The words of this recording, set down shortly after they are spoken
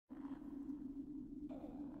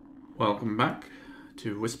Welcome back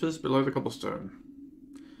to Whispers Below the Cobblestone.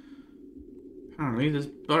 Apparently there's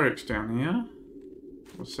barracks down here.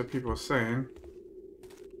 Or so people are saying.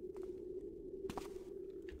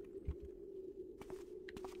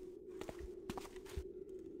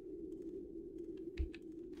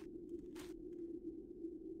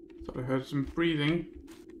 Thought I heard some breathing.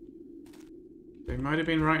 They might have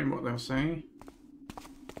been right in what they were saying.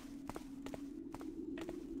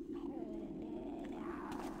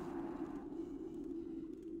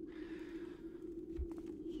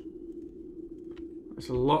 There's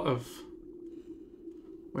a lot of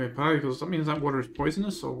weird particles. That means that water is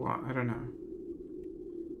poisonous or what? I don't know.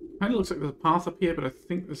 Kind of looks like there's a path up here, but I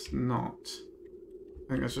think there's not. I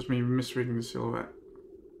think that's just me misreading the silhouette.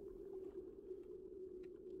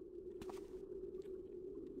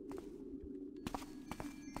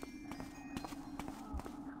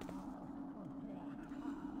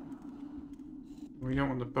 We don't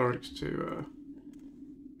want the barracks to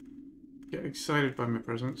get excited by my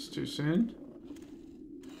presence too soon.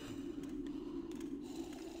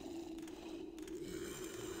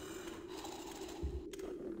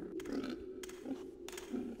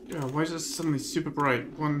 Oh, why is this suddenly super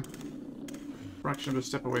bright? One fraction of a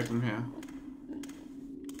step away from here.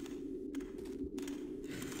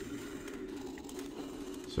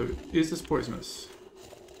 So, is this poisonous?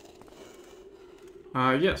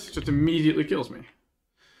 Yes, it just immediately kills me.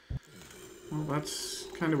 Well, that's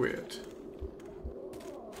kind of weird.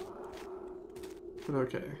 But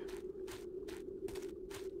okay.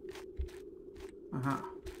 Aha.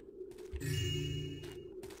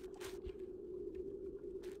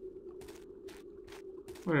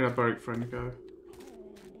 Where did our barrack friend go?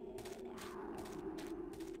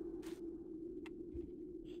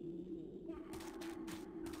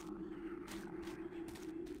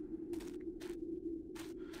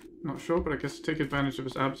 Not sure, but I guess take advantage of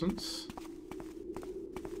his absence.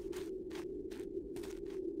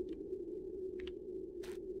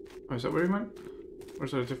 Oh, is that where he went? Or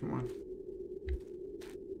is that a different one?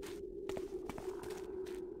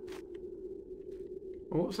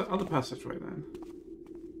 Well, what was that other passageway then?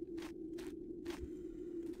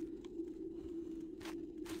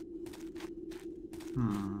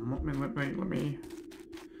 Let me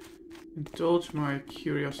indulge my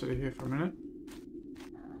curiosity here for a minute.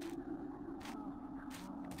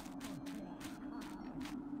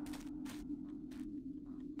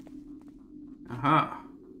 Aha!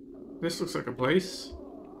 This looks like a place.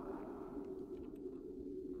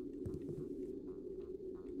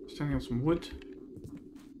 Standing on some wood.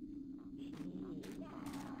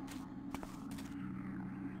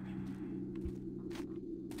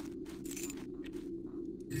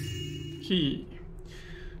 Key.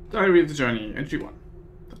 Diary of the Journey, Entry 1.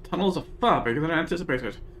 The tunnels are far bigger than I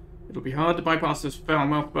anticipated. It'll be hard to bypass this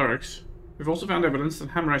Foulmouth barracks. We've also found evidence that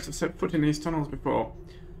Hammerites have set foot in these tunnels before,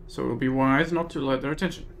 so it will be wise not to alert their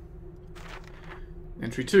attention.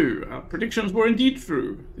 Entry 2. Our predictions were indeed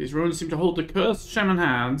true. These ruins seem to hold a cursed shaman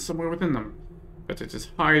hand somewhere within them, but it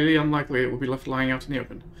is highly unlikely it will be left lying out in the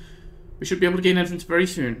open. We should be able to gain entrance very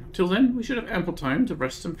soon. Till then, we should have ample time to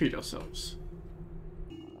rest and feed ourselves.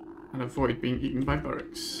 And avoid being eaten by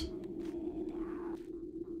barracks.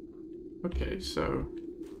 Okay, so...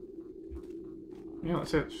 yeah,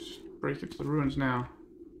 that's it. Just break into the ruins now.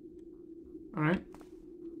 Alright.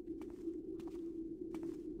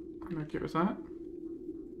 I'm okay with that.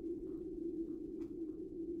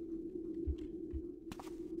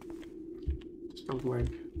 Just a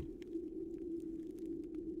leg.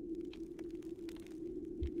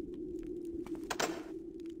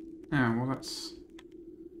 Ah, well that's...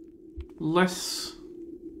 less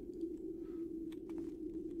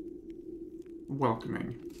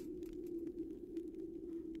welcoming.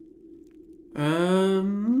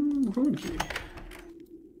 Ruin key.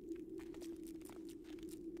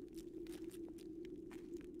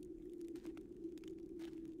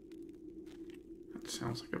 That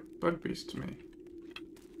sounds like a bug beast to me.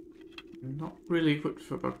 I'm not really equipped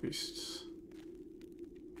for bug beasts.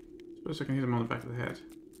 Suppose I can hit them on the back of the head.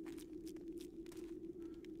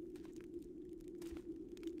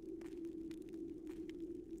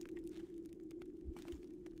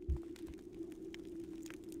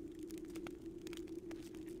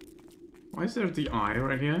 Why is there the eye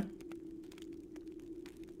right here?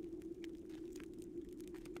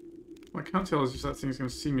 What I can't tell is if that thing's going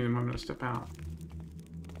to see me the moment I step out.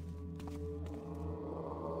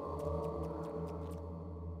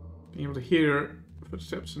 Being able to hear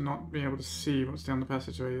footsteps and not being able to see what's down the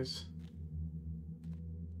passageway is...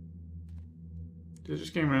 they're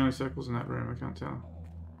just going around in circles in that room, I can't tell.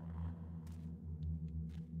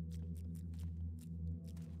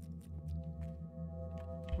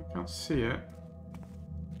 Can't see it.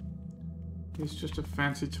 It's just a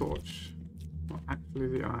fancy torch. Not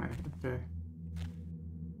actually the eye. Okay.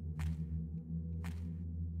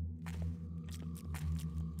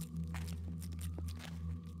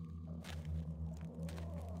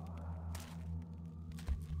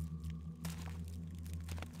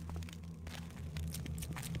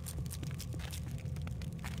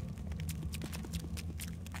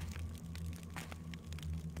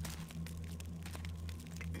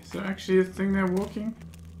 Is there actually a thing there walking?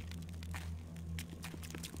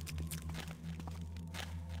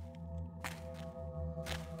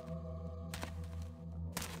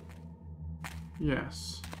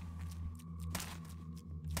 Yes.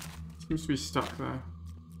 Seems to be stuck there.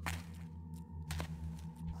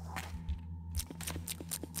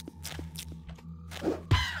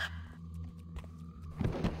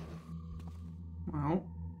 Well.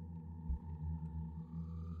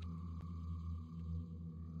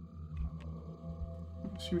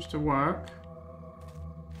 Seems to work.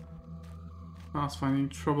 Past finding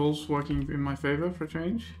troubles working in my favor for a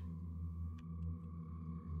change.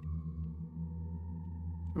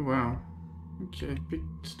 Oh wow. Okay, big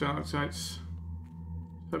stalactites.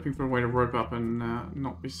 Hoping for a way to rope up and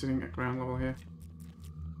not be sitting at ground level here.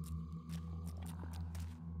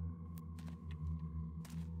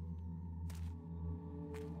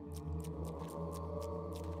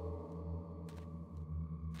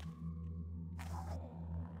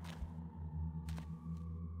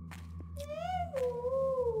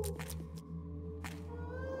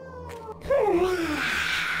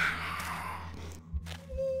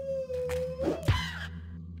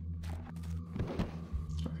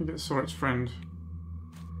 I think it saw its friend.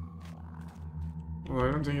 Although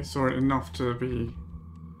I don't think it saw it enough to be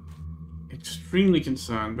extremely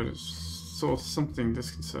concerned, but it saw something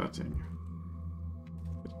disconcerting.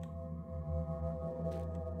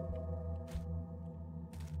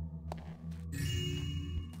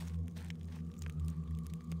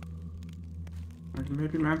 I can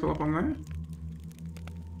maybe mantle up on there?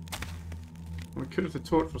 We could if the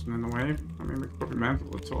torch wasn't in the way. I mean, we could probably mantle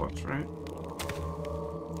the torch, right?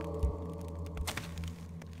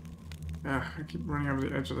 Yeah, I keep running over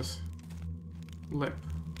the edge of this lip.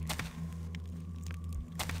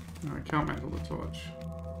 No, I can't mantle the torch.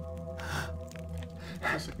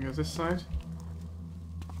 I guess I can go this side.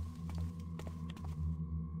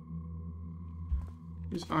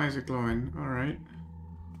 His eyes are glowing, alright.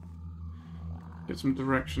 Get some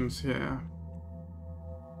directions here.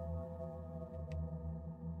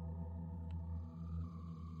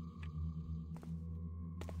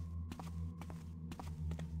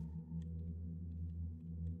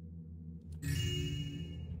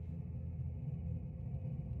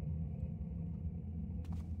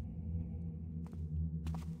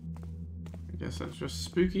 I guess that's just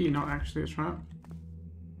spooky, not actually a trap.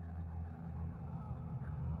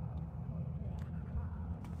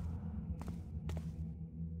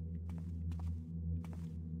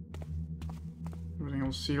 Everything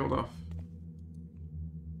all sealed off.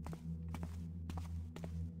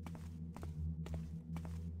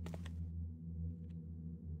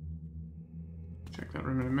 Check that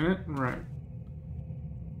room in a minute. Right.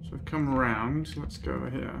 So we've come around. Let's go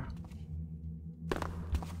over here.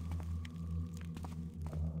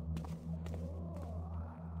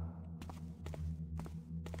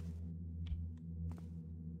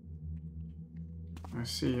 I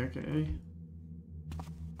see, okay.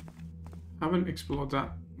 Haven't explored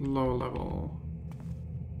that lower level.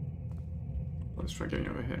 Let's try getting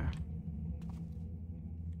over here.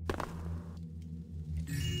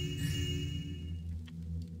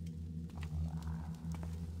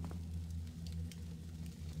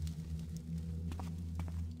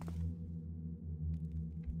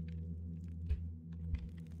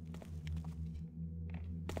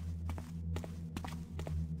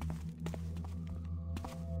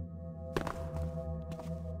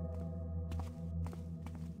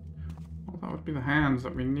 Be the hands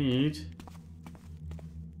that we need.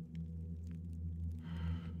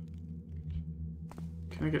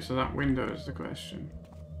 Can I get to that window is the question.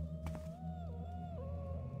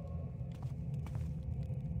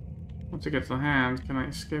 Once I get to the hands, can I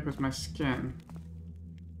escape with my skin?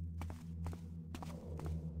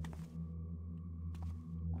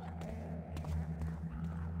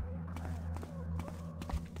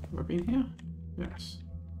 Have I been here? Yes.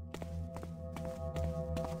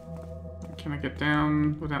 Can I get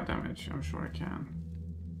down without damage? I'm sure I can.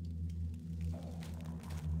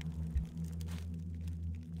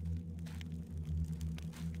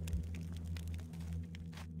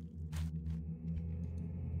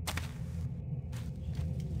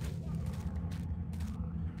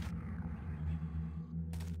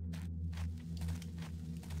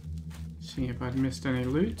 Seeing if I'd missed any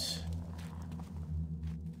loot.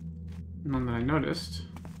 None that I noticed.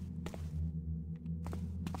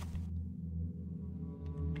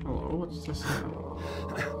 Hello, what's this now?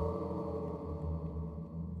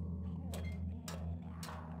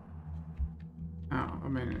 Oh, I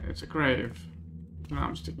mean, it's a grave. No,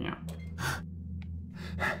 I'm sticking out.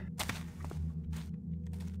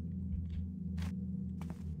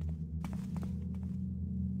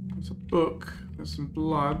 There's a book. There's some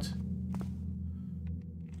blood.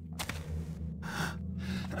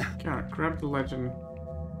 Garrett, grab the legend.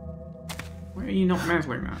 Why are you not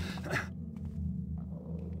mantling that?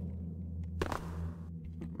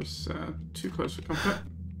 It was too close for comfort.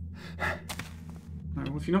 Right,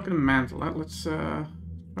 well, if you're not going to mantle that, let's try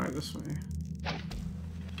it this way.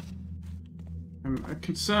 I'm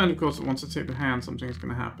concerned, of course, that once I take the hand, something's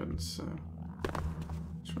going to happen, so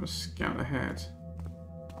just want to scout ahead.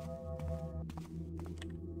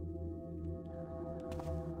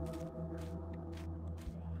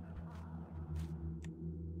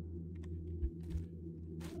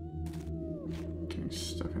 Getting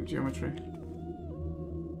stuck in geometry.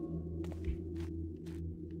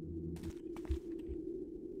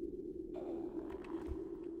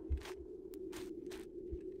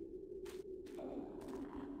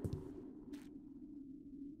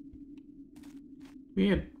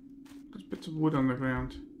 Weird. There's bits of wood on the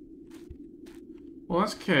ground. Well,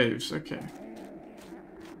 that's caves. Okay.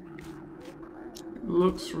 It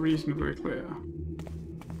looks reasonably clear.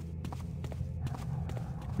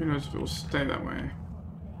 Who knows if it will stay that way.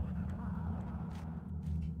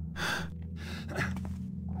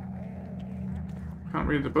 Can't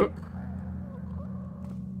read the book.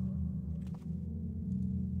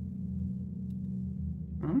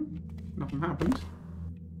 Oh, nothing happened.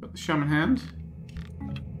 Got the shaman hand.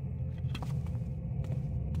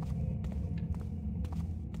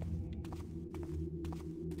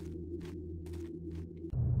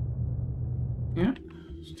 Yeah,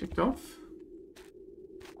 it's ticked off.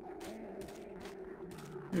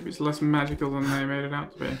 Maybe it's less magical than they made it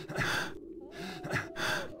out to be.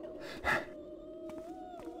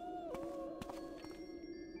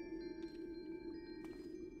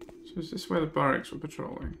 So is this where the barracks were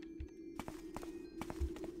patrolling?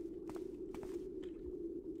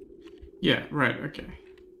 Yeah, right, okay.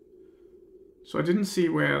 So I didn't see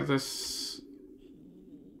where this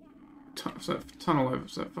tunnel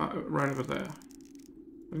was right over there.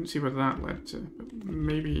 I didn't see where that led to, but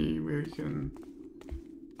maybe we can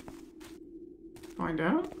find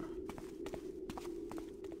out?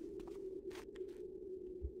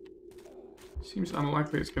 Seems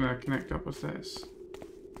unlikely it's going to connect up with this.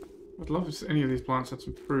 I'd love if any of these plants had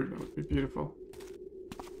some fruit. That would be beautiful.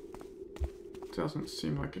 Doesn't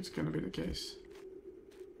seem like it's going to be the case.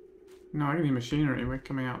 No, I need machinery. We're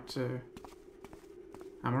coming out to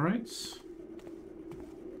Amorites.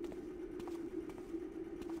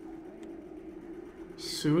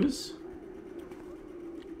 Sewers?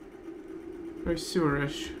 Very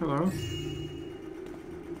sewerish. Hello.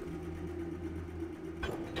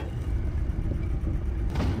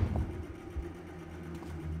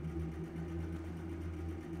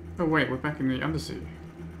 Oh wait, we're back in the undersea,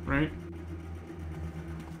 right?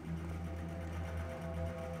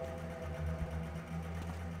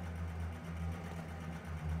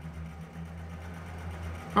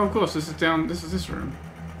 Oh, of course, this is down. This is this room,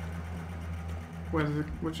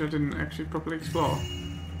 which I didn't actually properly explore.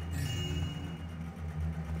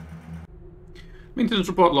 Maintenance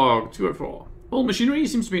report log 204. All machinery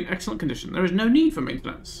seems to be in excellent condition. There is no need for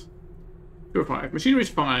maintenance. 205. Machinery is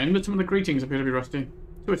fine, but some of the gratings appear to be rusty.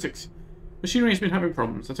 206. Machinery has been having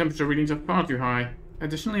problems. The temperature readings are far too high.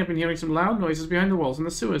 Additionally, I've been hearing some loud noises behind the walls and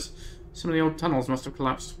the sewers. Some of the old tunnels must have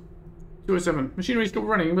collapsed. 207. Machinery is still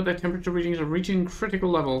running, but their temperature readings are reaching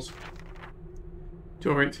critical levels.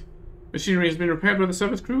 208. Machinery has been repaired by the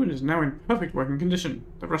service crew and is now in perfect working condition.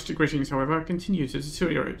 The rusty gratings, however, continue to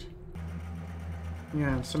deteriorate.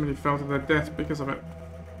 Yeah, somebody fell to their death because of it.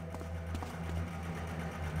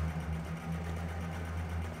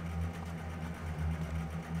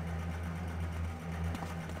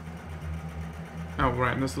 Oh,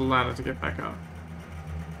 right, and there's the ladder to get back up.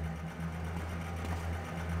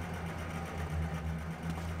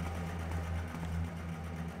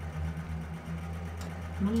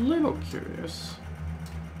 I'm a little curious.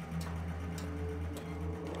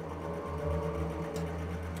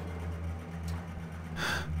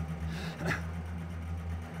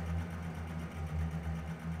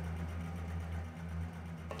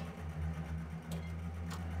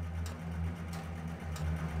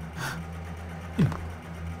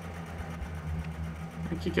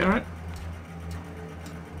 Thank you, Garrett.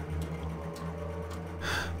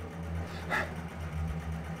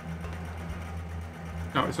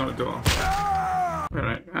 not a door.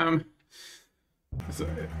 Alright, so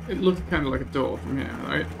it looks kind of like a door from here,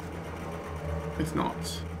 right? It's not.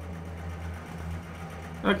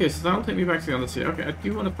 Okay, so that'll take me back to the Undersea. Okay, I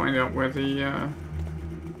do want to find out where the, I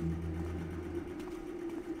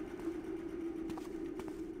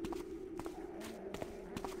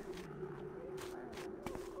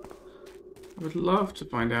would love to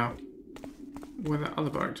find out where that other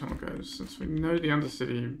barrack tunnel goes, since we know the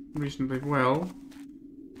Undercity reasonably well.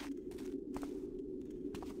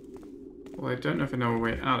 Well, I don't know if I know a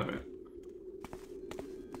way out of it.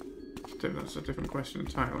 That's a different question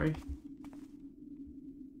entirely.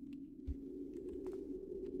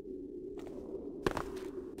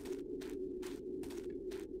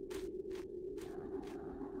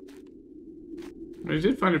 I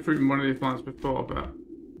did find a fruit in one of these plants before, but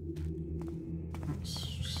it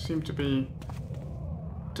seemed to be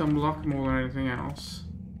dumb luck more than anything else.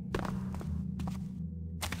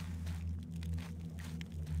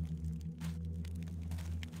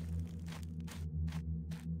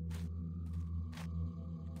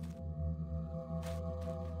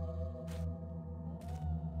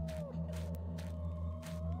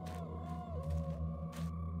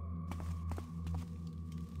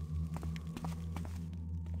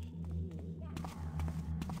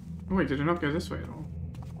 Oh wait, did it not go this way at all?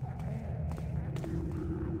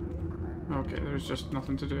 Okay, there's just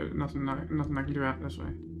nothing to do, nothing I can do out this way.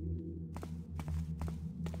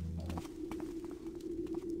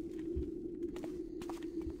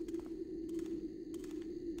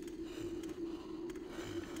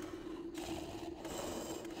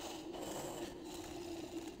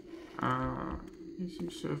 He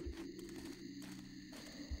seems to have...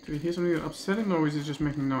 Did he hear something that upset him, or was he just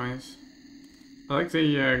making noise? I like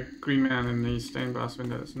the green man in the stained glass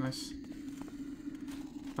window. It's a nice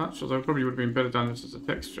touch, although it probably would have been better done just as a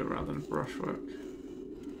texture rather than brushwork.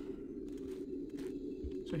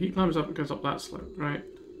 So he climbs up and goes up that slope, right?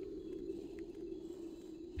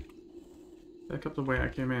 Back up the way I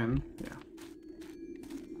came in, yeah.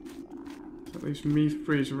 So that leaves me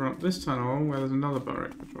free to run up this tunnel where there's another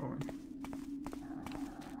barrack patrolling.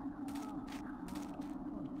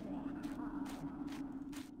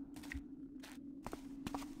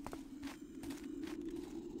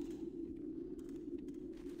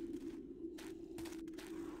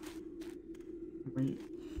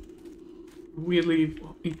 Weirdly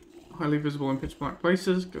highly visible in pitch black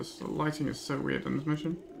places because the lighting is so weird in this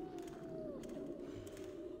mission.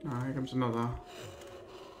 Ah, here comes another.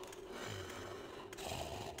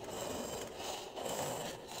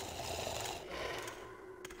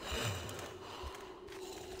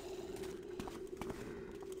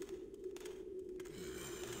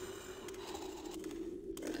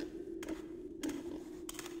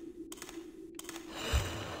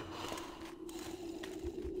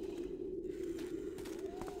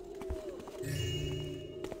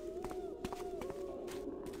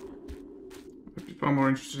 Far more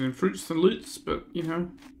interested in fruits than loots, but you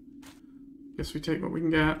know, guess we take what we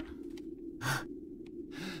can get.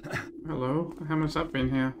 Hello, how much have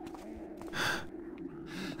been here?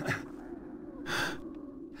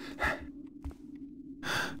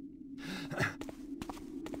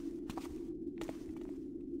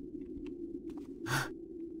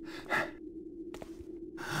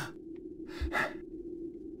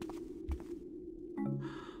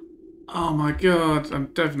 Oh my god, I'm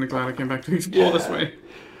definitely glad I came back to explore this way.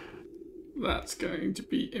 That's going to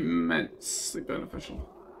be immensely beneficial.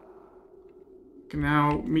 Can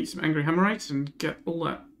now meet some angry Hammerites and get all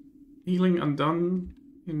that healing undone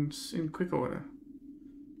in quick order.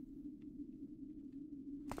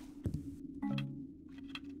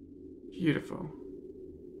 Beautiful.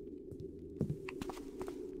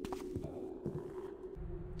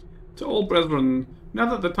 To all brethren, now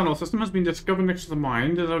that the tunnel system has been discovered next to the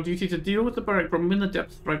mine, it is our duty to deal with the barrack problem in the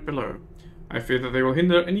depths right below. I fear that they will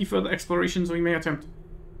hinder any further explorations we may attempt.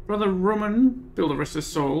 Brother Roman, builder rest his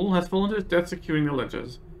soul, has fallen to his death securing the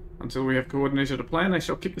ledges. Until we have coordinated a plan, I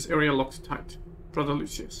shall keep this area locked tight. Brother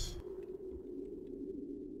Lucius.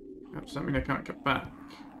 Does that mean I can't get back?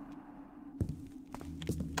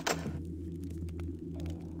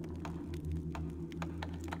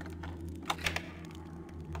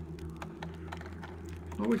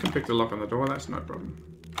 Well, we can pick the lock on the door, that's no problem.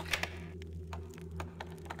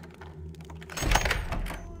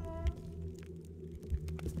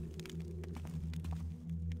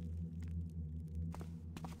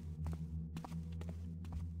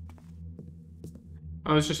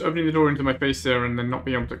 I was just opening the door into my face there and then not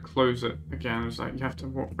being able to close it again. It was like you have to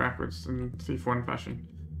walk backwards in Thief 1 fashion.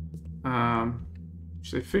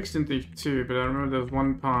 Which they fixed in Thief 2, but I remember there was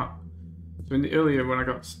one part. So in the earlier when I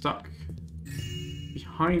got stuck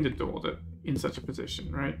behind a door that in such a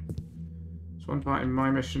position, right? There's one part in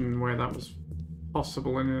my mission where that was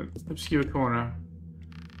possible in an obscure corner.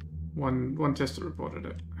 One tester reported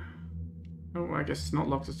it. Oh, I guess it's not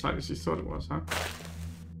locked as tight as you thought it was, huh?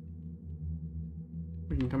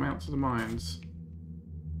 We can come out to the mines.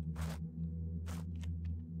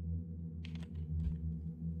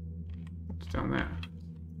 What's down there?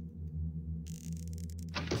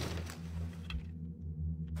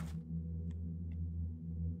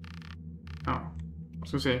 Oh, I was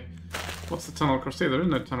gonna say, what's the tunnel across here? There is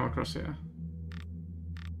no tunnel across here.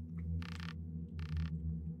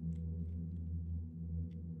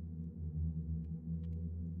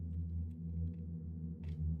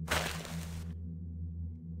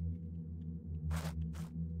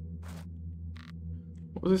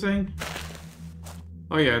 What was I saying?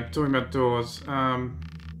 Oh yeah, talking about doors. And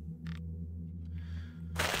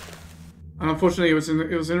unfortunately, it was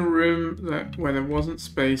in a room where there wasn't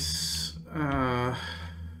space.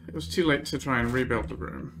 It was too late to try and rebuild the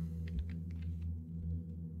room,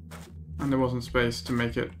 and there wasn't space to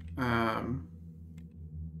make it to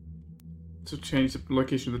change the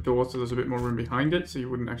location of the door so there's a bit more room behind it, so you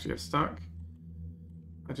wouldn't actually get stuck.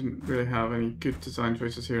 I didn't really have any good design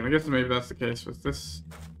choices here, and I guess maybe that's the case with this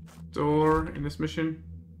door in this mission.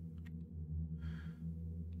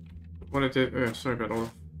 What I did, oh, sorry about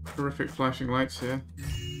all the horrific flashing lights here.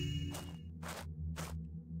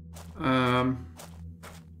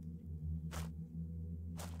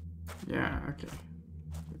 Yeah, okay.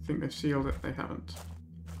 I think they've sealed it, they haven't.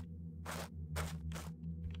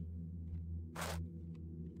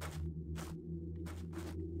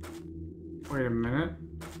 Wait a minute.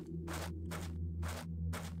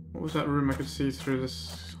 What was that room I could see through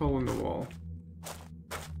this hole in the wall?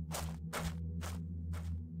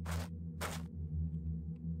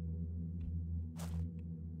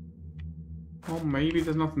 Well, maybe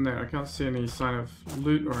there's nothing there. I can't see any sign of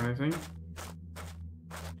loot or anything.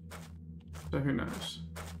 So who knows?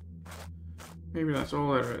 Maybe that's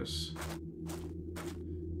all there is.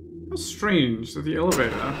 How strange that the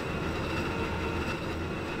elevator...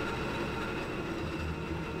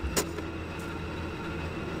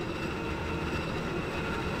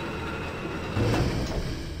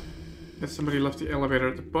 that somebody left the elevator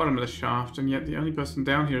at the bottom of the shaft, and yet the only person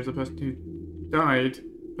down here is the person who died,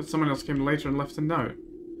 but someone else came later and left a note.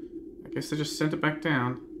 I guess they just sent it back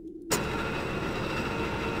down.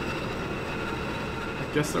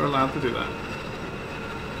 I guess they're allowed to do that.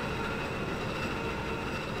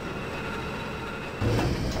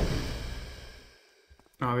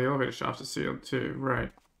 Oh, the elevator shaft is sealed too,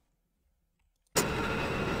 right.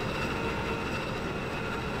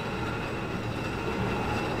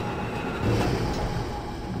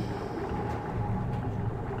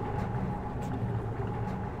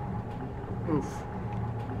 Oof.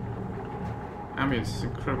 Ambience is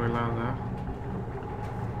incredibly loud there.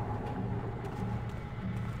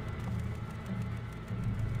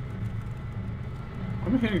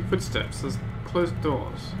 I'm hearing footsteps. There's closed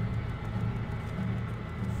doors.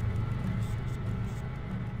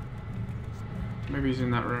 Maybe he's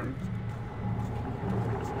in that room.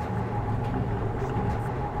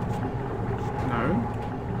 No.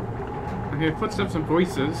 I hear footsteps and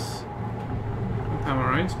voices.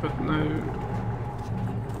 Alright, but no.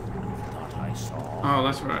 Oh,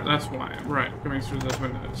 that's right. That's why. Right, coming through those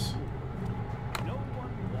windows.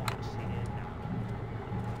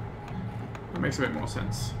 That makes a bit more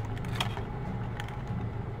sense.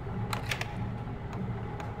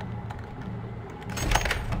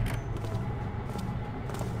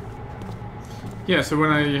 Yeah, so when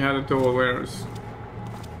I had a door where it was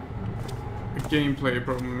a gameplay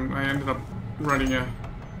problem, I ended up writing a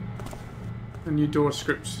new door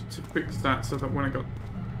script to fix that so that when it got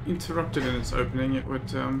interrupted in its opening, it would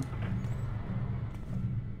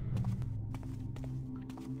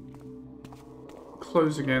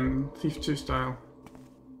close again, Thief 2 style.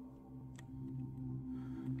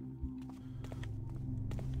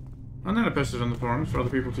 And then I posted it on the forums for other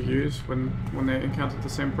people to use when they encountered the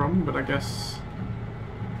same problem, but I guess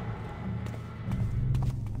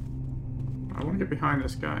I want to get behind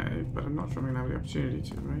this guy, but I'm not sure I'm going to have the opportunity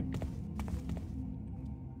to, right?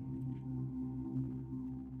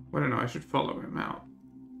 I don't know, I should follow him out.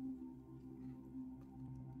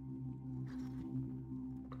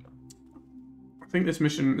 I think this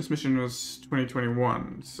mission was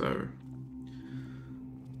 2021, so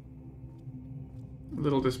a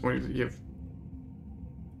little disappointed that you have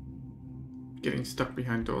getting stuck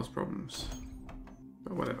behind doors problems.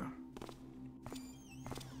 But whatever.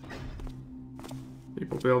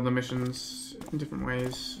 People build the missions in different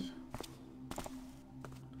ways.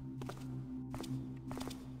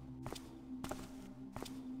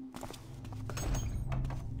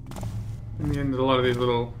 In the end, a lot of these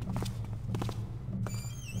little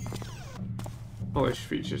polish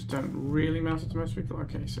features don't really matter to most people.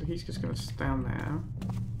 Okay, so he's just going to stand there.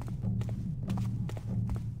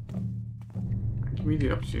 And give me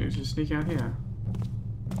the opportunity to sneak out here.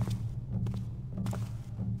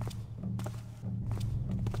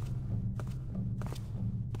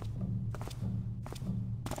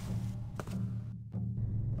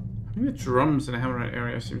 I think the drums in the Hammerite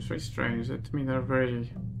area seems very strange. To me, they're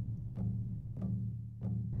very...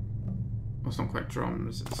 Well, it's not quite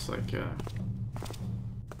drums, it's like...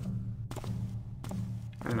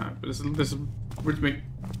 I don't know, but this rhythmic,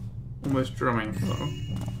 almost drumming. Uh-oh.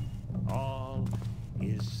 All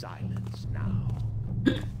is silence now.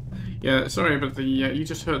 Yeah, sorry, but the you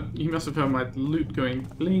just heard. You must have heard my lute going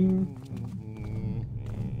bling.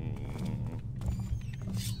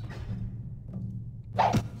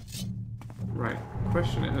 Right.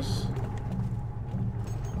 Question is,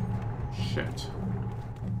 shit.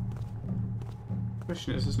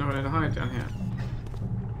 Question is, there's nowhere to hide down here.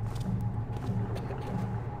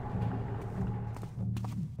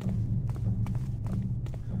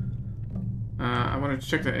 I wanted to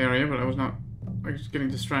check that area, but I was getting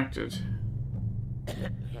distracted.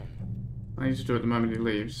 I need to do it the moment he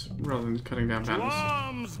leaves, rather than cutting down To banners.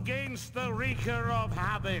 arms against the wreaker of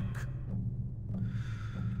havoc.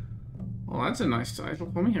 Well, that's a nice title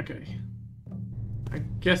for me. Okay. I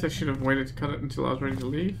guess I should have waited to cut it until I was ready to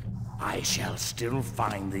leave. I shall still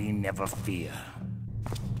find thee, never fear.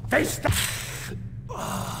 Face the...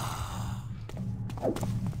 I'll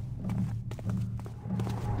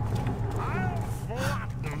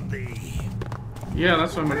flatten thee. Yeah,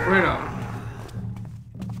 that's what I'm afraid of.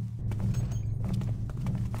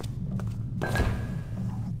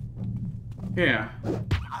 Here.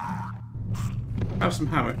 Have some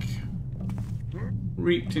havoc.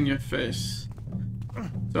 Reaped in your face.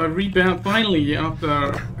 So I rebound finally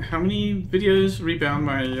after how many videos rebound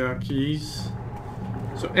my keys?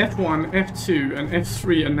 So F1, F2, and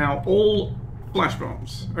F3 are now all flash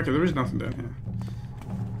bombs. Okay, there is nothing down here.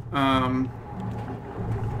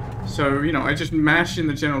 So, you know, I just mash in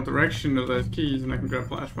the general direction of those keys and I can grab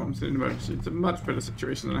flash bombs in an emergency. It's a much better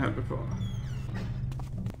situation than I had before.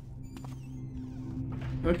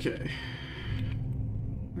 Okay.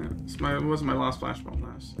 This wasn't my last flash bomb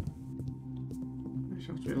now, so I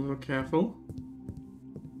shall have to be a little careful.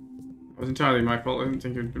 It was entirely my fault. I didn't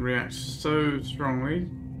think it would react so strongly.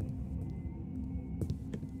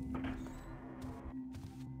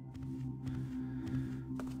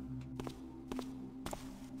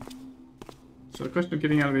 So the question of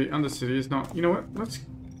getting out of the Undercity is not... You know what? Let's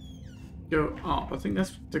go up. I think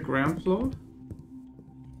that's the ground floor.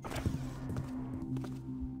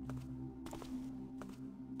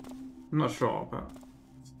 I'm not sure, but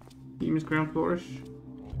it seems ground floorish.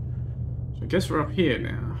 So I guess we're up here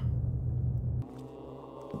now.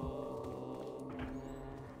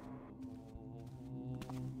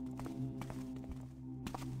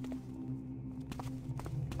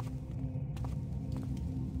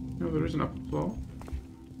 No, there is an upper floor.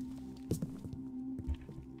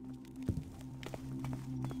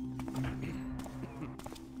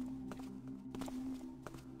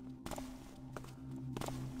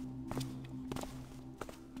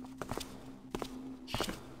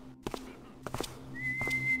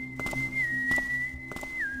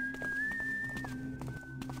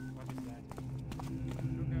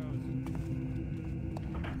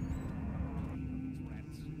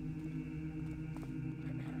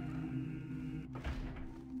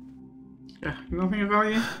 Yeah, nothing of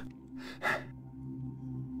value.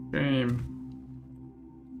 Shame.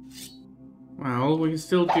 Well, we can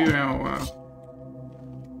still do our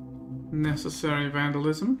necessary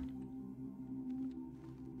vandalism.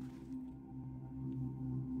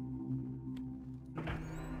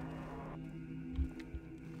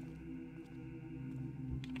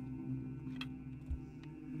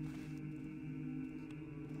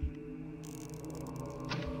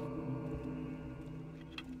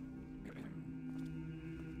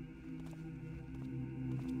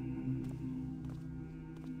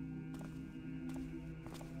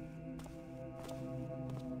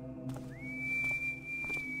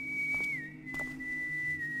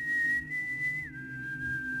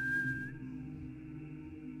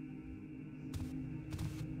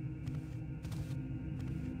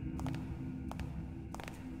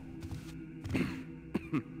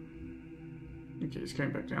 Okay, he's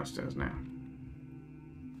going back downstairs now.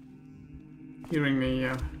 Hearing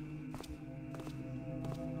the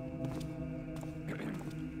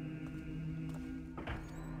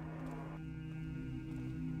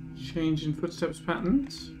change in footsteps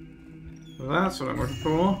patterns. That's what I'm looking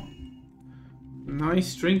for.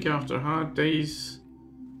 Nice drink after a hard day's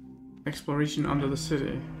exploration under the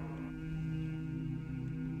city.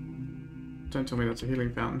 Don't tell me that's a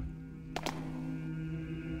healing fountain.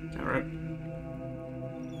 Carrot.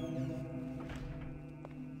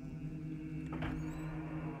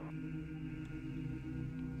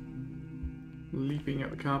 Leaping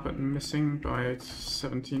at the carpet and missing by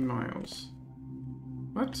 17 miles.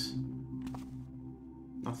 What?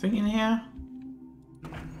 Nothing in here?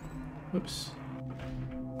 Oops.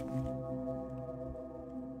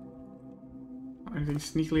 Anything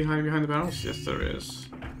sneakily hiding behind the barrels? Yes, there is.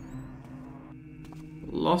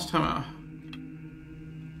 Lost hammer.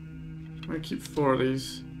 I'm gonna keep 4 of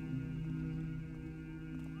these.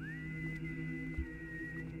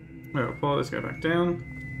 Well, follow this guy back down.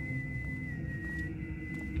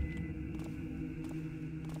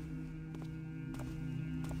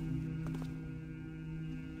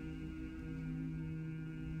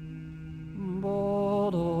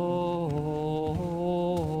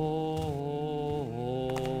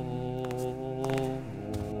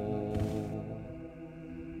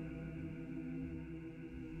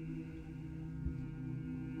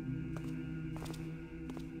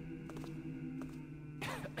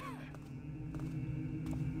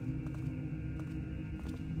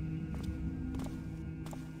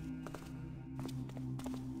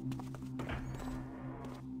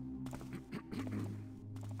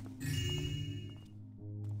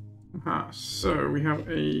 So we have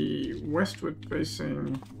a westward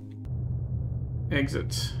facing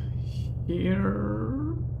exit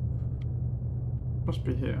here. Must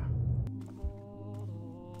be here.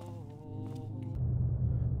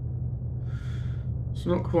 It's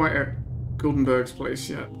not quite at Goldenberg's place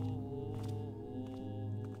yet.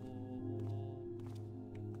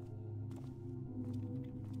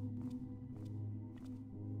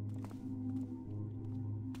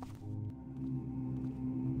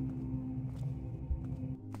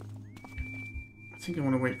 I think I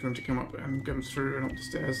want to wait for him to come up and go through and up the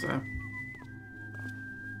stairs there.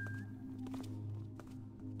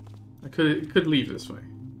 I could leave this way.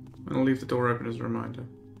 And I'll leave the door open as a reminder.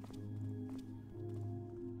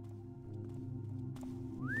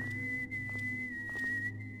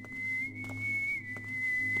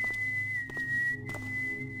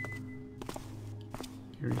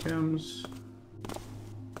 Here he comes.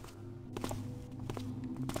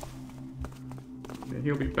 Yeah,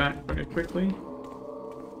 he'll be back very quickly.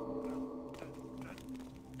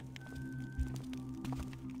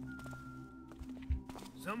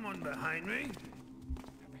 Someone behind me?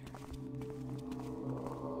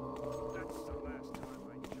 That's the last time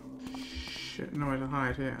I jumped. Shit, nowhere to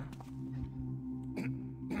hide here.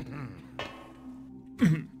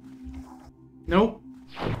 Nope.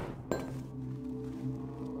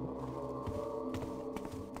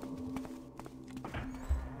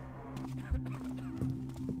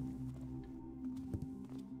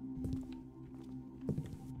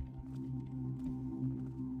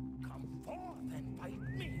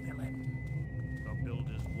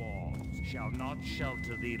 Shall not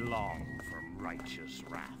shelter thee long from righteous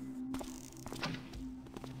wrath.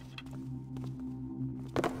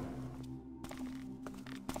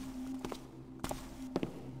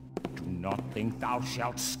 Do not think thou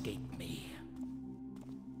shalt escape me.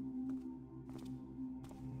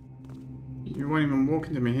 You won't even walk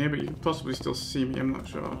into me here, but you could possibly still see me, I'm not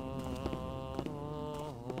sure.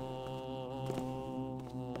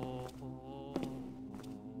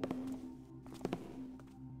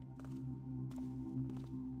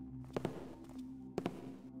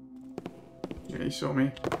 Yeah, he saw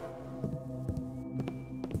me.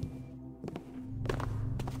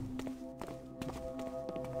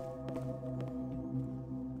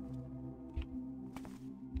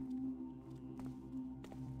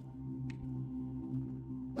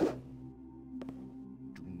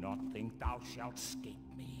 Do not think thou shalt escape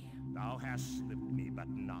me. Thou hast slipped me, but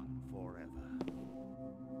not forever.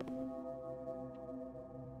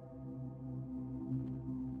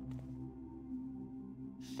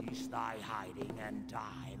 Cease thy hiding and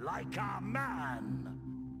die like a man!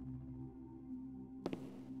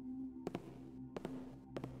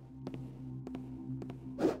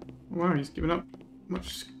 Wow, he's given up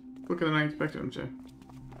much quicker than I expected him to.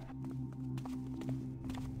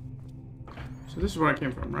 So this is where I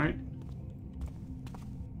came from, right?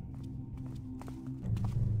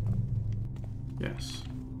 Yes.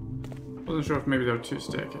 Wasn't sure if maybe there were two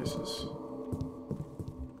staircases.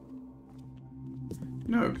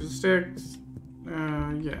 No, because the stairs...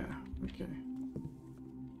 yeah, okay.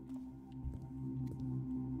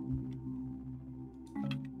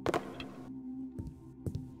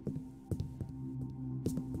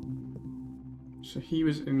 So he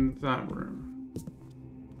was in that room.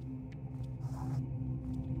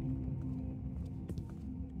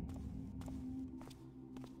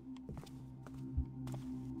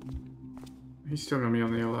 He's still gonna be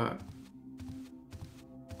on the alert.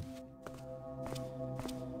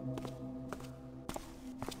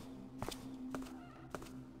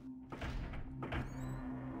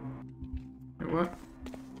 Wait, what?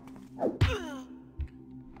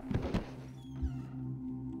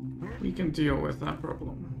 We can deal with that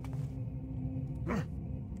problem.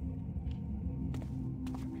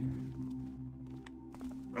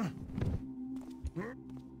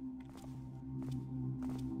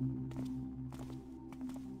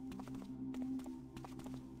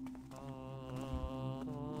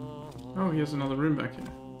 Oh, here's another room back here.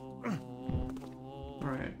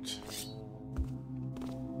 Alright.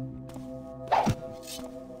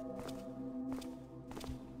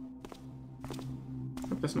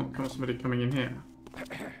 Hope there's not somebody coming in here.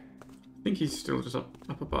 I think he's still just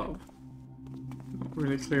up above. Not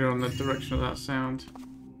really clear on the direction of that sound.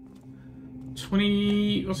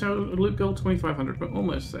 20... what's our loot goal? 2,500, but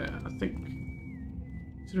almost there, I think.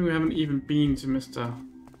 Considering we haven't even been to Mr.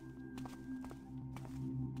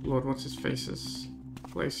 Lord, what's his face's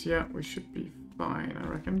place? Yeah, we should be fine, I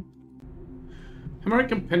reckon. Homeric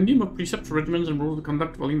Compendium of Precepts, Regimens, and Rules of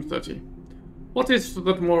Conduct, Volume 30. What is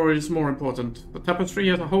more important, the tapestry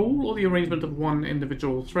as a whole, or the arrangement of one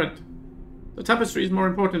individual thread? The tapestry is more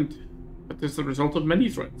important, but is the result of many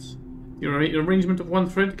threads. The arrangement of one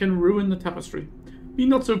thread can ruin the tapestry. Be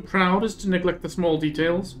not so proud as to neglect the small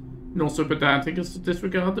details, nor so pedantic as to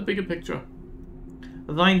disregard the bigger picture.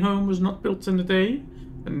 Thine home was not built in a day,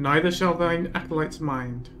 and neither shall thine acolyte's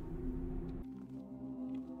mind.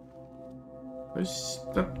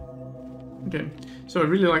 Okay, so I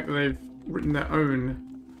really like that they've written their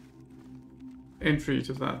own entry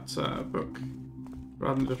to that book,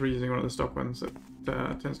 rather than just reusing one of the stock ones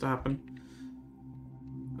that tends to happen.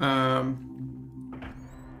 I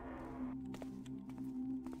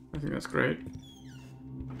think that's great.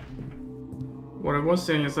 What I was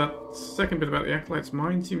saying is that second bit about the acolyte's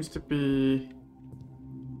mind seems to be...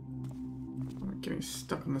 getting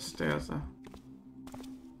stuck on the stairs there.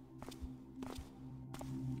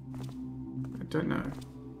 I don't know.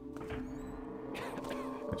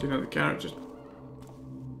 I do know the Garrett just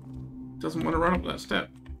doesn't want to run up that step.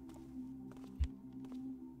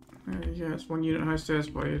 Yeah, it's 1 unit high stairs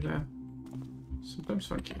by you there. Sometimes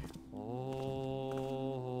funky.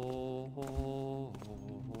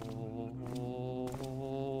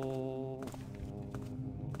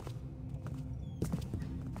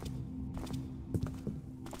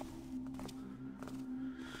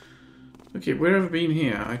 Okay, where have I been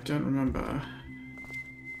here? I don't remember.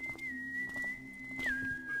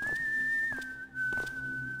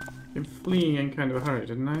 Been fleeing in kind of a hurry,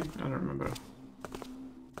 didn't I? I don't remember.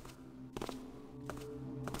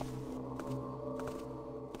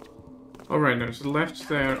 Oh right, no, so the left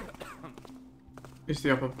there is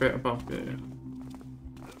the upper bit above there.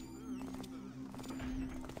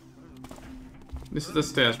 This is the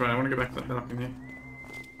stairs, right? I want to go back to that up in here.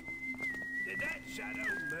 Did that shadow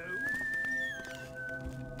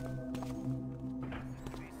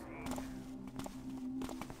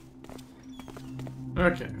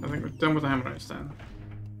move? Okay, I think we're done with the hammer stand.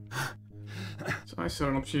 So I saw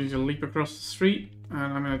an opportunity to leap across the street, and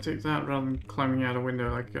I'm going to take that rather than climbing out a window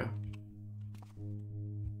like a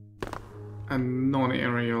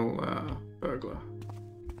non-aerial burglar.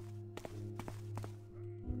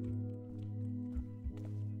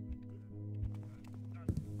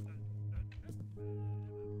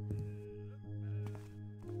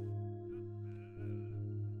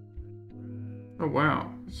 Oh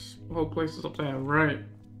wow, this whole place is up there, right?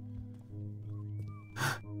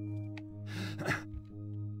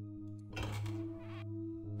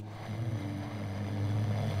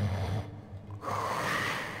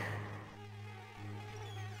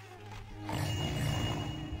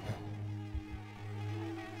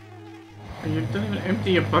 You don't even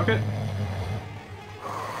empty your bucket?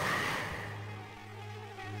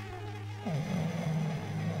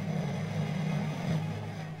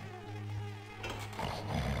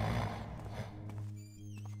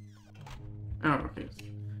 Oh, okay.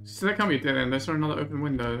 So that can't be a dead end. I saw another open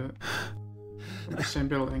window from the same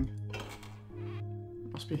building.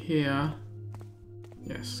 Must be here.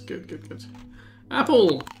 Yes, good, good, good.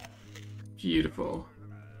 Apple! Beautiful.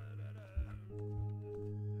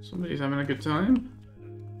 Somebody's having a good time.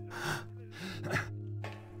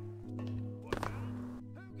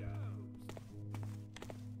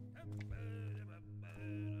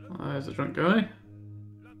 Oh, there's a drunk guy.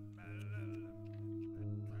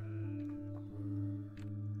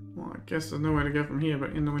 guess there's no way to go from here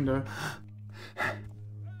but in the window.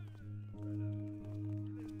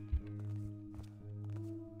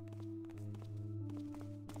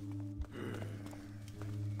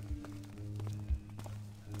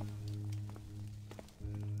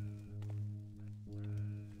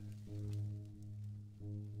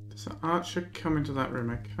 Does the archer come into that room?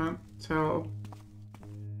 I can't tell.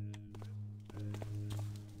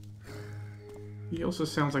 He also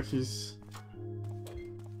sounds like he's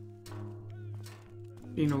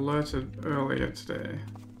been alerted earlier today,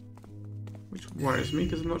 which worries me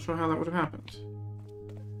because I'm not sure how that would have happened.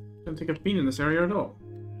 I don't think I've been in this area at all.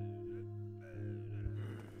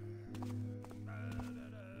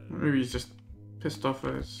 Maybe he's just pissed off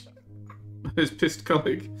at his pissed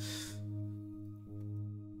colleague.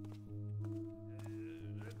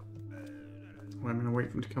 Well, I'm gonna wait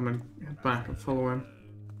for him to come and head back and follow him.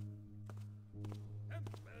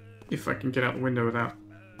 If I can get out the window without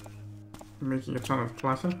making a ton of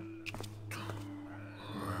clatter.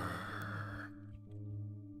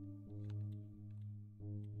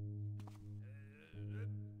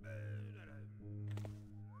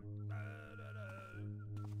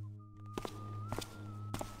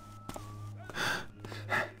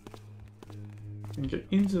 And get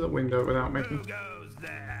into the window without making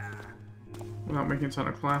a ton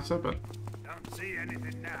of clatter, but Don't see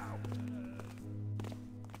anything now.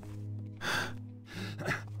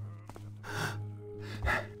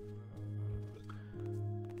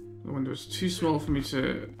 the window was too small for me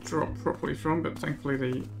to drop properly from, but thankfully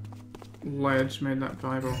the ledge made that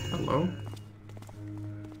viable. Hello?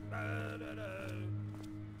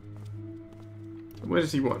 Where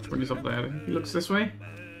does he watch when he's up there? He looks this way?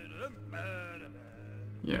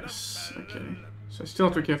 Yes, okay. So I still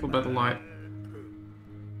have to be careful about the light.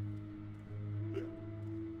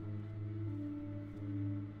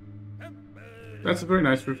 That's a very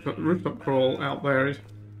nice rooftop crawl out there. And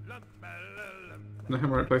the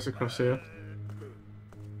hammerite place across here.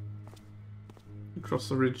 Across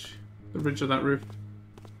the ridge of that roof.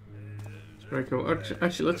 It's very cool.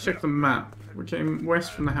 Actually, let's check the map. We came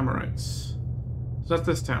west from the Hammerites. So that's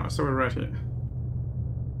this tower, so we're right here.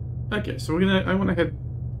 Okay, so I want to head...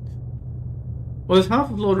 Well, there's half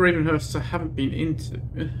of Lord Ravenhurst I haven't been into.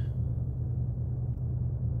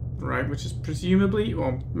 Right, which is presumably,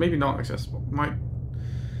 or maybe not accessible.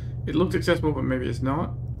 It looked accessible, but maybe it's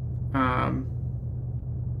not.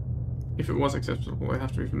 If it was accessible, it'd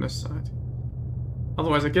have to be from this side.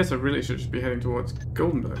 Otherwise, I guess I really should just be heading towards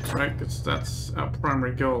Goldenberg's, right? Because that's our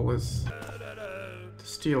primary goal, is to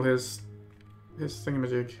steal his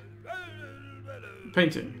thingamajig.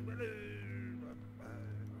 Painting.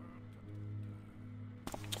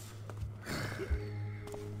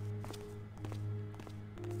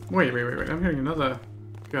 Wait, I'm hearing another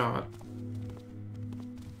guard.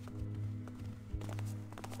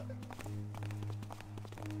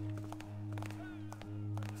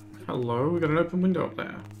 Hello, we got an open window up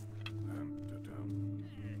there.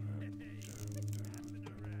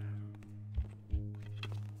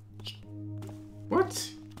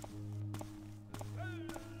 What?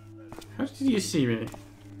 How did you see me?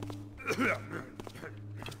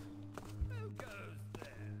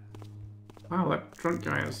 Wow, that drunk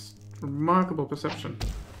guy has remarkable perception.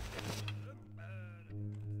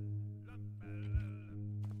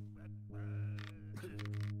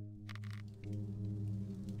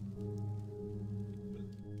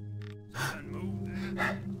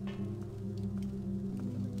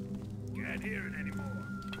 Can't hear it anymore.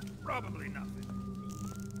 Probably nothing.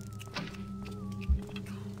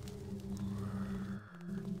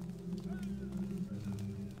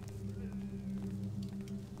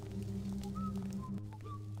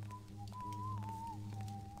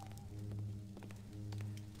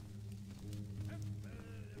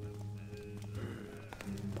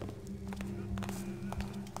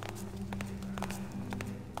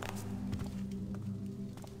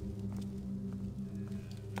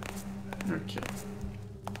 Okay.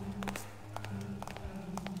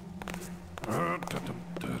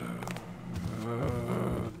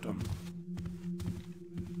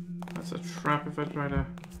 That's a trap if I try to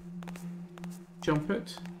jump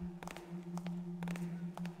it.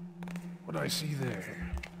 What I see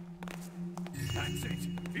there. That's it.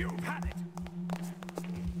 You've had it.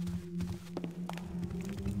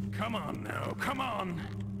 Come on now, come on.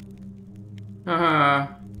 Haha.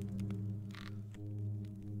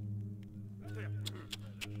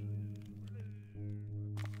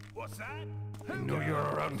 What's that? I know you're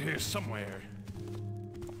around here somewhere.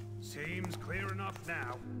 Seems clear enough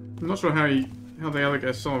now. I'm not sure how the other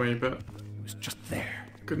guy saw me, but He was just there.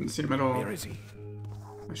 couldn't see him at all. Where is he?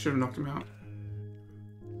 I should have knocked him out.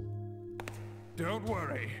 Don't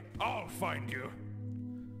worry, I'll find you.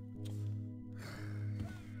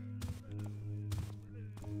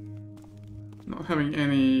 Not having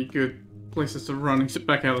any good places to run except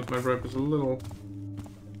back out of my rope is a little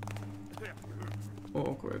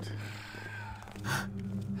awkward.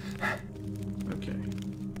 Okay.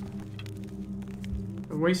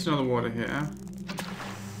 I waste another water here.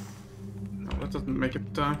 Oh, that doesn't make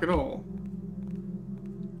it dark at all.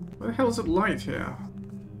 Why the hell is it light here?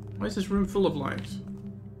 Why is this room full of light?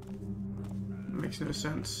 That makes no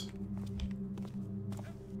sense.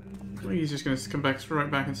 I think he's just going to come back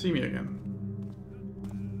right back and see me again.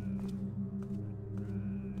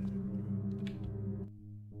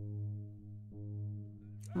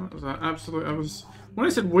 What was that? Absolute. I was. When I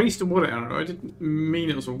said waste a water arrow, I didn't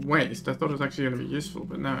mean it was a waste. I thought it was actually going to be useful,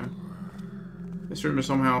 but no. This room is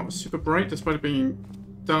somehow super bright, despite it being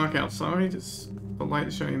dark outside. It's the light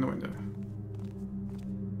is shining in the window.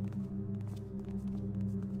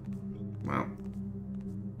 Wow.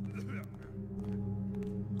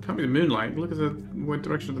 Can't be the moonlight. Look at the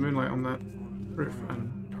direction of the moonlight on that roof.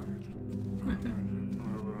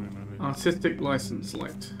 Artistic license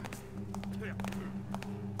light.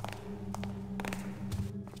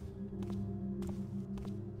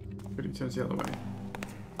 But he turns the other way.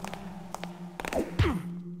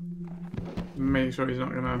 Make sure he's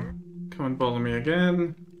not gonna come and bother me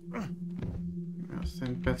again. That's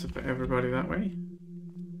then better for everybody that way.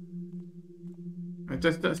 I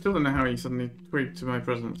still don't know how he suddenly twigged to my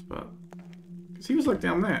presence, but because he was like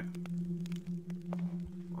down there,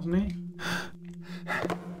 wasn't he?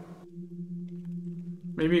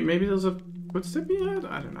 Maybe there's a footstep he heard.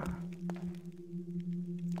 I don't know.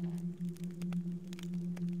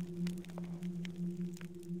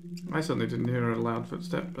 I certainly didn't hear a loud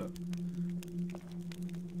footstep, but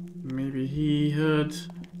maybe he heard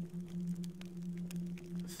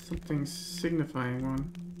something signifying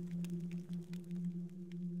one.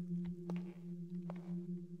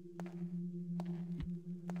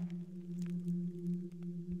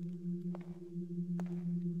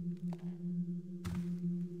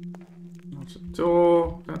 Not a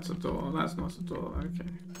door. That's a door. That's not a door. Okay.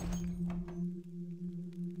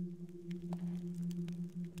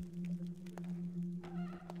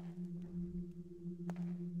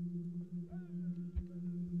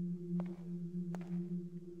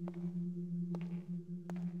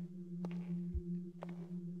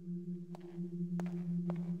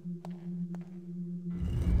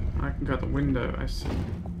 Got the window, I see.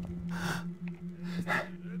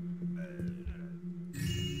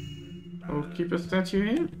 Oh, keep a statue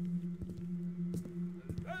here?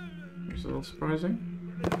 It's a little surprising.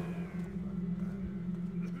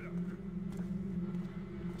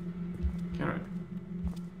 Carrot.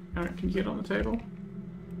 Carrot, can you get on the table?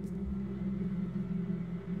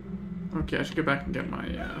 Okay, I should go back and get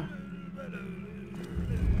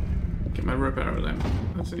my rope arrow then.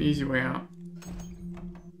 That's an easy way out.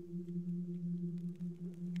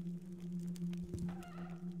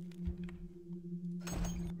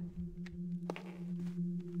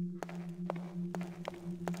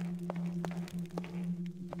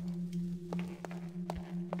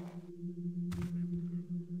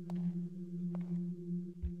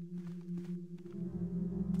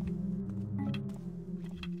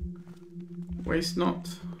 Waste not.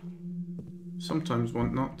 Sometimes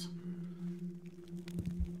want not.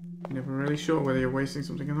 Never really sure whether you're wasting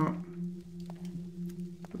something or not.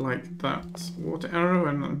 Like that water arrow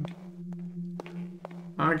and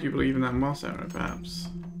arguably even that moss arrow, perhaps.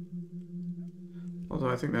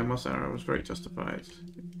 Although I think that moss arrow was very justified.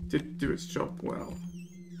 It did do its job well.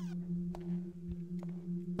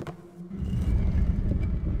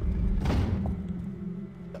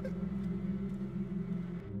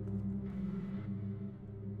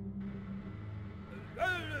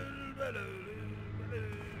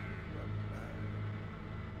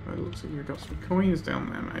 It looks like you've got some coins down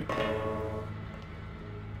there, mate.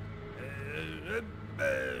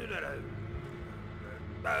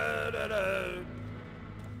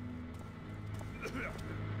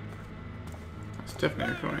 That's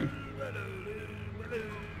definitely a coin.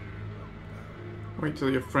 Wait till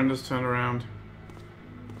your friend has turned around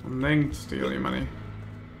and then steal your money.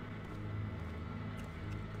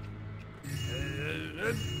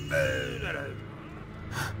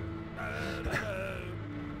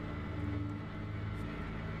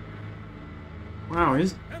 Wow,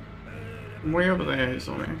 he's way over there, he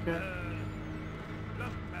saw me, okay.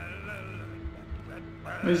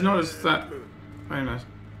 He's not as that... Very nice.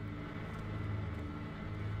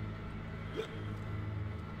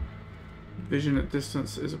 Vision at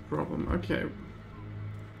distance is a problem. Okay.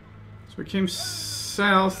 So we came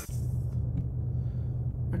south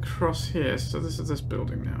across here, so this is this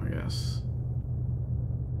building now, I guess.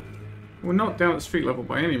 We're not down at street level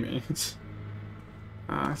by any means.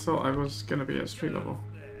 I thought I was gonna be at street level.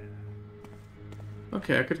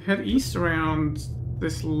 Okay, I could head east around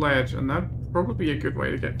this ledge, and that'd probably be a good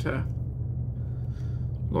way to get to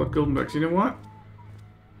Lord Goldenberg's. You know what?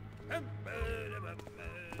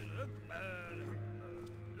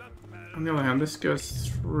 On the other hand, this goes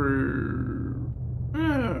through.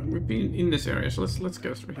 We've been in this area, so let's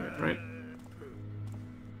go through here, right?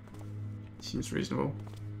 Seems reasonable.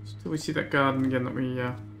 Till we see that garden again that we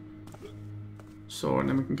saw, and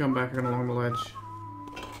then we can come back again along the ledge.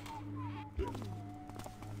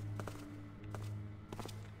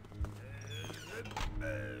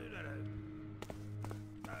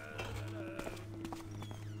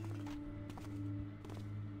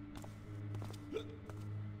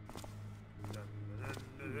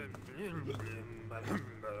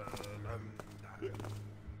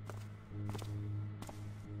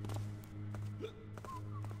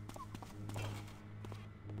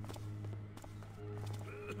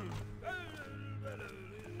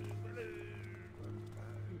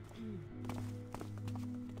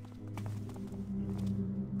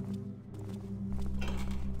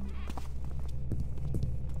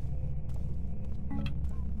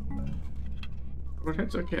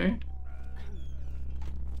 It's okay.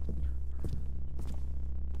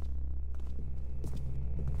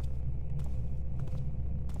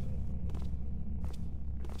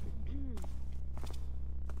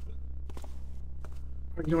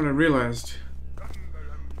 You know what I realized?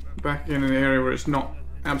 Back in an area where it's not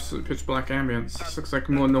absolute pitch black ambience, this looks like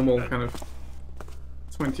a more normal kind of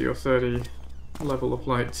 20 or 30 level of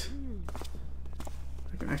light.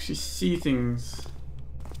 I can actually see things.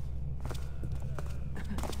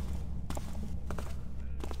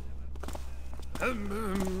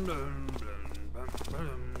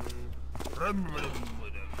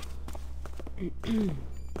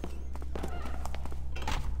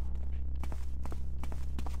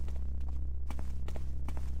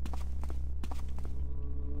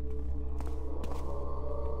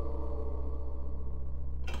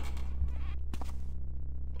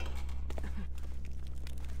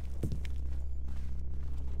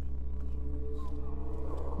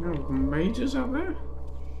 No mages out there?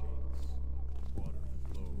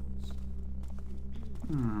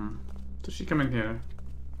 Does she come in here?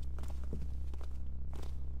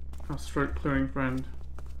 Our throat clearing friend.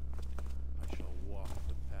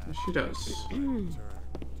 Yes, she does.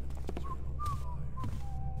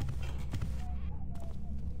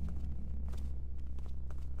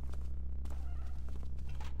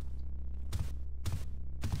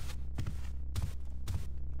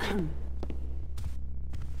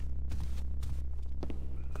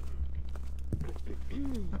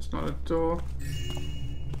 That's not a door.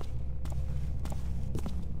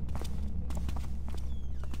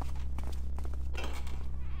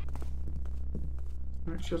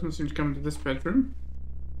 She doesn't seem to come into this bedroom.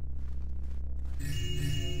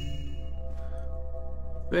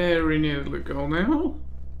 Very near the loophole now.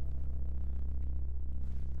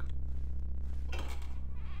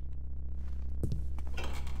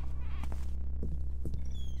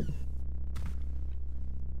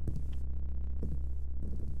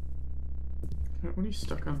 What are you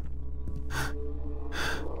stuck on?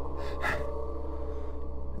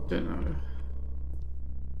 Don't know.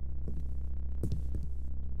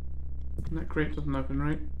 That crate doesn't open,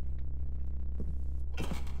 right?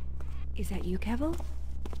 Is that you, Kevel?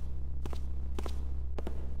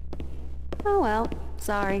 Oh well,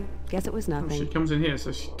 sorry. Guess it was Oh, nothing. she comes in here,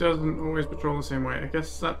 so she doesn't always patrol the same way. I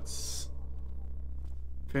guess that's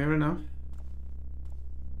fair enough.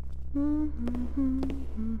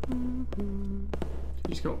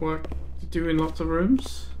 She's got work to do in lots of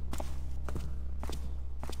rooms.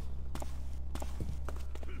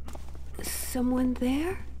 Someone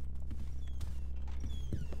there?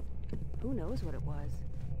 Who knows what it was?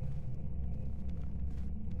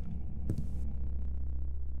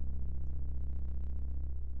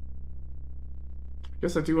 I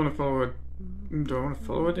guess I do want to follow her. Do I want to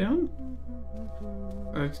follow her down?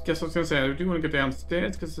 I guess I was going to say, I do want to go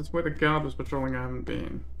downstairs because it's where the guard was patrolling. I haven't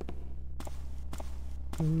been.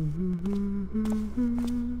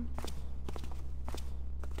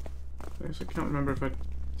 I guess I can't remember if I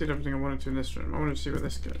did everything I wanted to in this room. I wanted to see where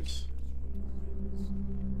this goes.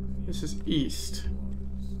 This is east.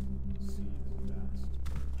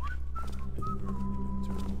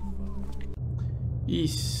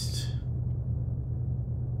 East.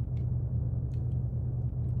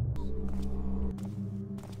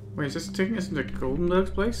 Wait, is this taking us into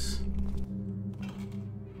Goldenberg's place?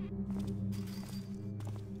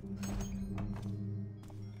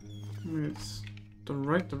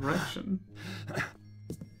 right direction.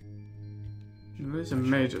 And these are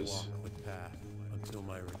mages. Walk the path until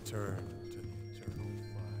my return to the eternal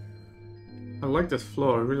fire. I like this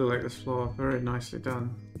floor. I really like this floor. Very nicely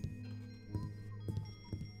done.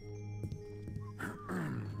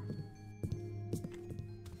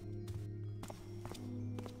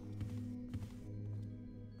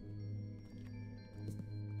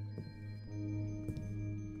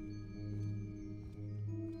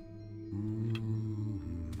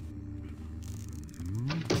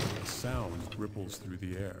 The sound ripples through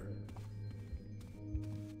the air.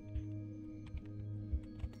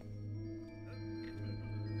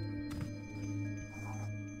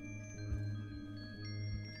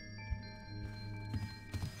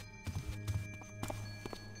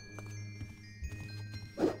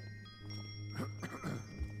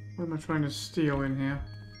 What am I trying to steal in here?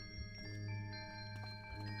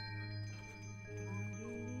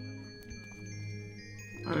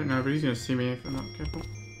 I don't know, but he's gonna see me if I'm not careful.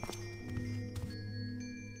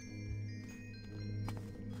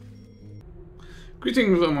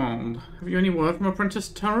 Greetings, Armand. Have you any word from Apprentice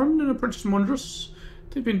Taran and Apprentice Mondrus?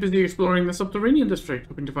 They've been busy exploring the subterranean district,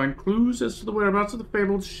 hoping to find clues as to the whereabouts of the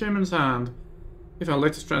fabled Shaman's Hand. If our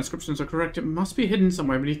latest transcriptions are correct, it must be hidden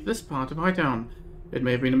somewhere beneath this part of Hightown. It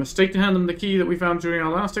may have been a mistake to hand them the key that we found during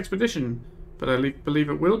our last expedition, but I believe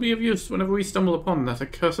it will be of use whenever we stumble upon that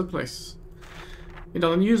accursed place. In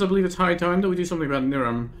other news, I believe it's high time that we do something about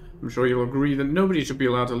Niram. I'm sure you'll agree that nobody should be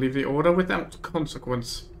allowed to leave the Order without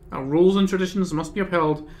consequence. Our rules and traditions must be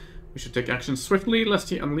upheld. We should take action swiftly, lest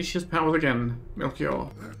he unleash his powers again. Melchior.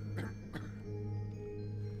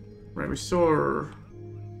 Right, we saw a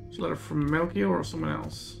letter from Melchior or someone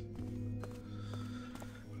else.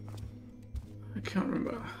 I can't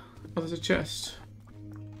remember. Oh, there's a chest.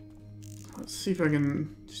 Let's see if I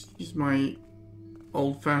can just use my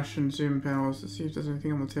old-fashioned zoom powers to see if there's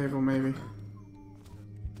anything on the table, maybe.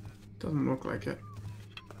 Doesn't look like it.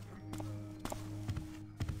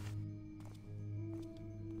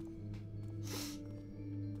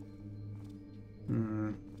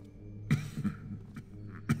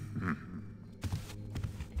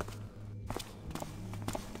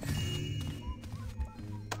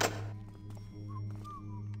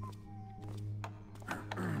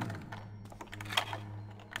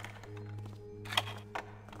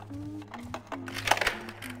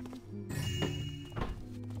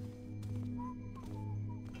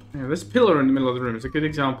 Yeah, this pillar in the middle of the room is a good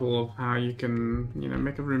example of how you can, you know,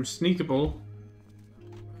 make a room sneakable.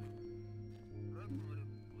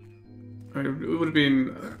 I mean, it would have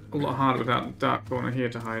been a lot harder without the dark corner here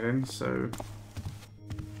to hide in, so...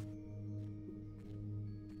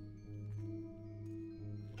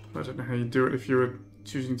 I don't know how you do it if you were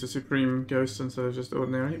choosing to Supreme Ghost instead of just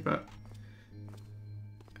Ordinary, but...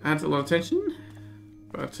 adds a lot of tension,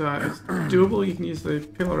 but it's doable. You can use the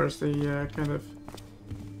pillar as the kind of...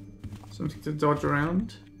 something to dodge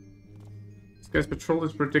around. This guy's patrol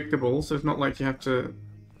is predictable, so it's not like you have to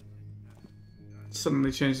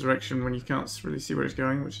suddenly change direction when you can't really see where it's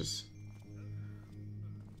going, which is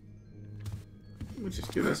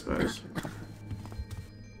good, I suppose.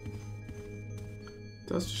 It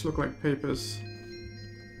does just look like papers.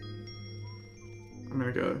 I'm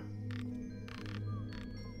gonna go.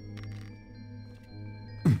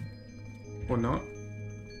 Or not.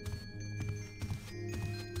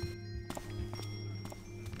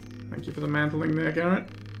 Thank you for the mantling there, Garrett.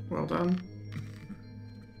 Well done.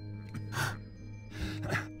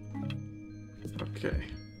 Okay.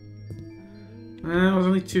 I was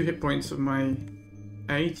only 2 hit points of my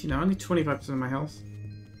 8, you know, only 25% of my health.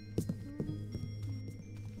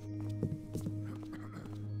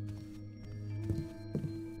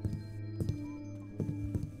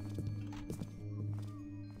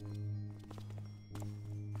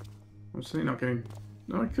 I'm certainly not getting...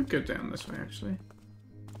 No, I could go down this way, actually.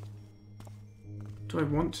 Do I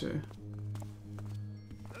want to?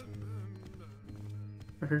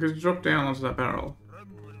 I could just drop down onto that barrel.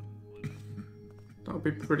 That would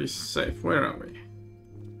be pretty safe. Where are we?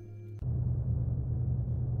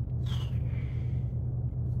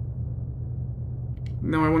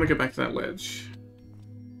 No, I want to get back to that ledge.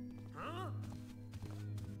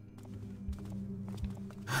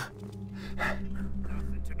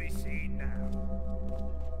 Nothing to be seen now.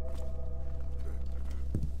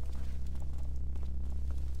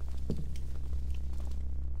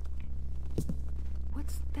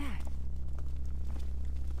 What's that?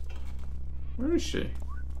 Where is she?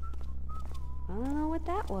 I don't know what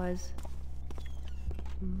that was.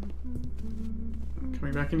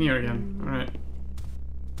 Coming back in here again. Alright.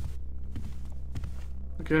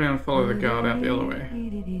 I'll go down and follow the guard out the other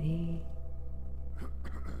way.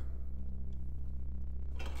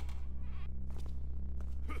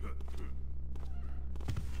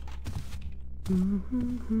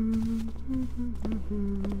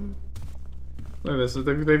 Look at this.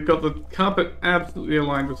 They've got the carpet absolutely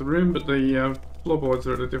aligned with the room, but the floorboards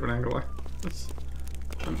are at a different angle.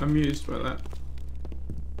 I'm amused by that.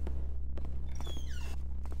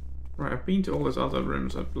 Right, I've been to all those other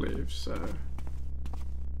rooms, I believe, so...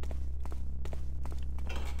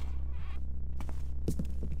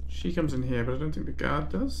 She comes in here, but I don't think the guard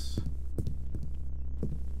does.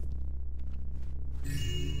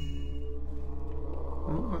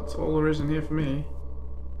 Well, that's all there is in here for me.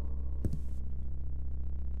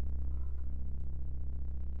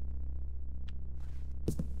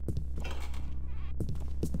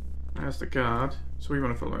 There's the guard, so we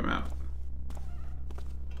want to follow him out.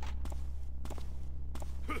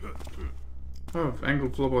 Oh,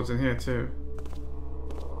 angled floorboards in here too.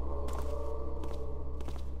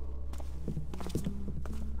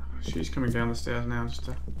 She's coming down the stairs now, just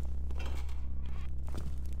to...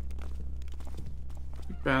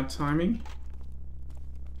 Bad timing.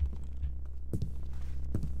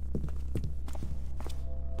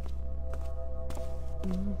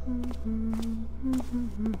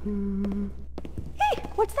 Hey,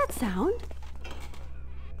 what's that sound?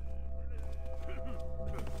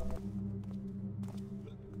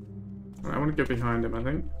 Right, I want to get behind him, I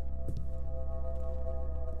think.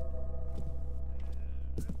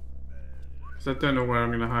 Because I don't know where I'm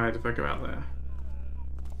going to hide if I go out there.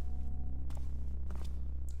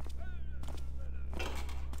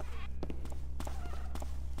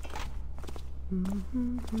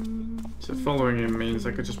 So following him means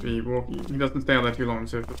I could just be walking. He doesn't stay out there too long,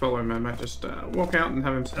 so if I follow him I might just walk out and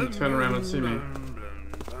have him turn around and see me.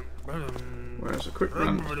 Where's a quick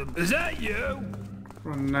run? Is that you?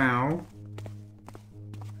 Run now.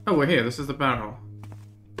 Oh, we're here. This is the barrel.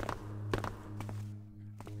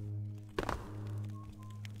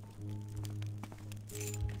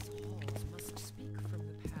 Halls must speak from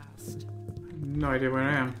the past. No idea where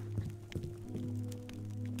I am.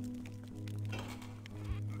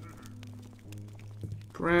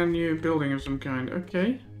 Brand new building of some kind.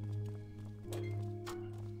 Okay.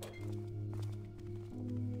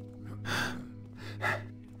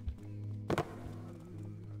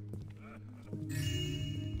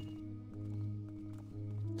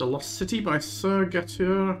 The Lost City by Sir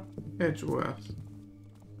Gautier Edgeworth.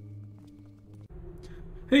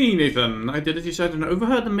 Hey Nathan, I did as you said and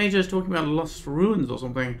overheard the majors talking about lost ruins or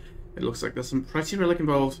something. It looks like there's some pricey relic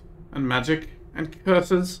involved, and magic, and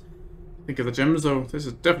curses. Think of the gems though, this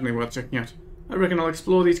is definitely worth checking out. I reckon I'll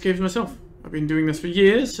explore these caves myself. I've been doing this for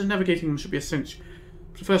years, so navigating them should be a cinch.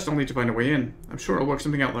 But first I'll need to find a way in. I'm sure I'll work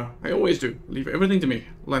something out though. I always do. Leave everything to me.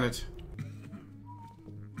 Leonard.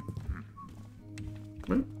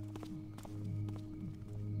 What?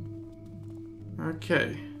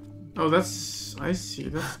 Okay. Oh, that's... I see.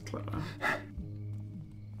 That's clever.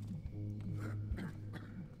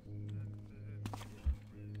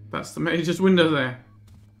 That's the mage's window there.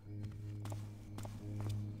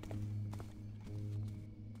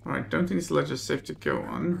 Alright, don't think this ledge is safe to go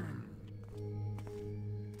on.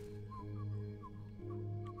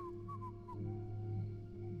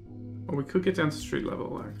 Well, we could get down to street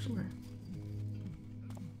level, actually.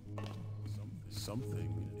 Something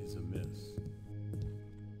is amiss.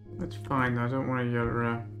 That's fine, though. Don't worry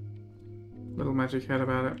your little magic head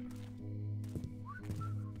about it.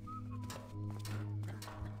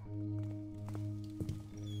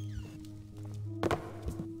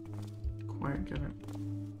 Quiet, get it.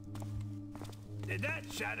 Did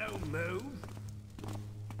that shadow move?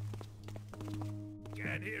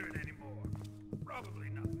 Can't hear it anymore. Probably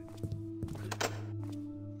nothing.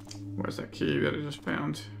 Where's that key that I just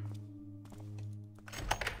found?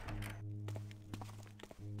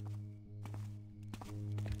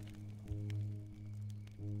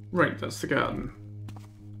 Right, that's the garden.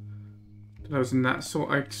 But I was in that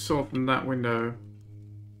I saw from that window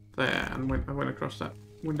there, and I went across that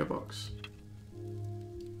window box.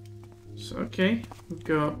 So okay, we've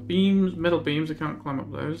got beams, metal beams. I can't climb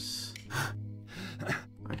up those.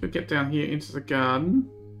 I could get down here into the garden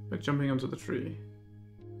by jumping onto the tree.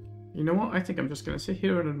 You know what? I think I'm just going to sit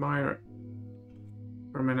here and admire it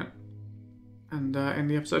for a minute and end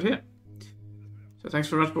the episode here. So thanks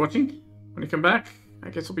very much for watching. When you come back, I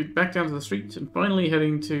guess we'll be back down to the street and finally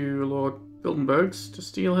heading to Lord Bildenberg's to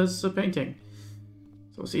steal his painting.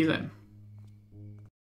 So we'll see you then.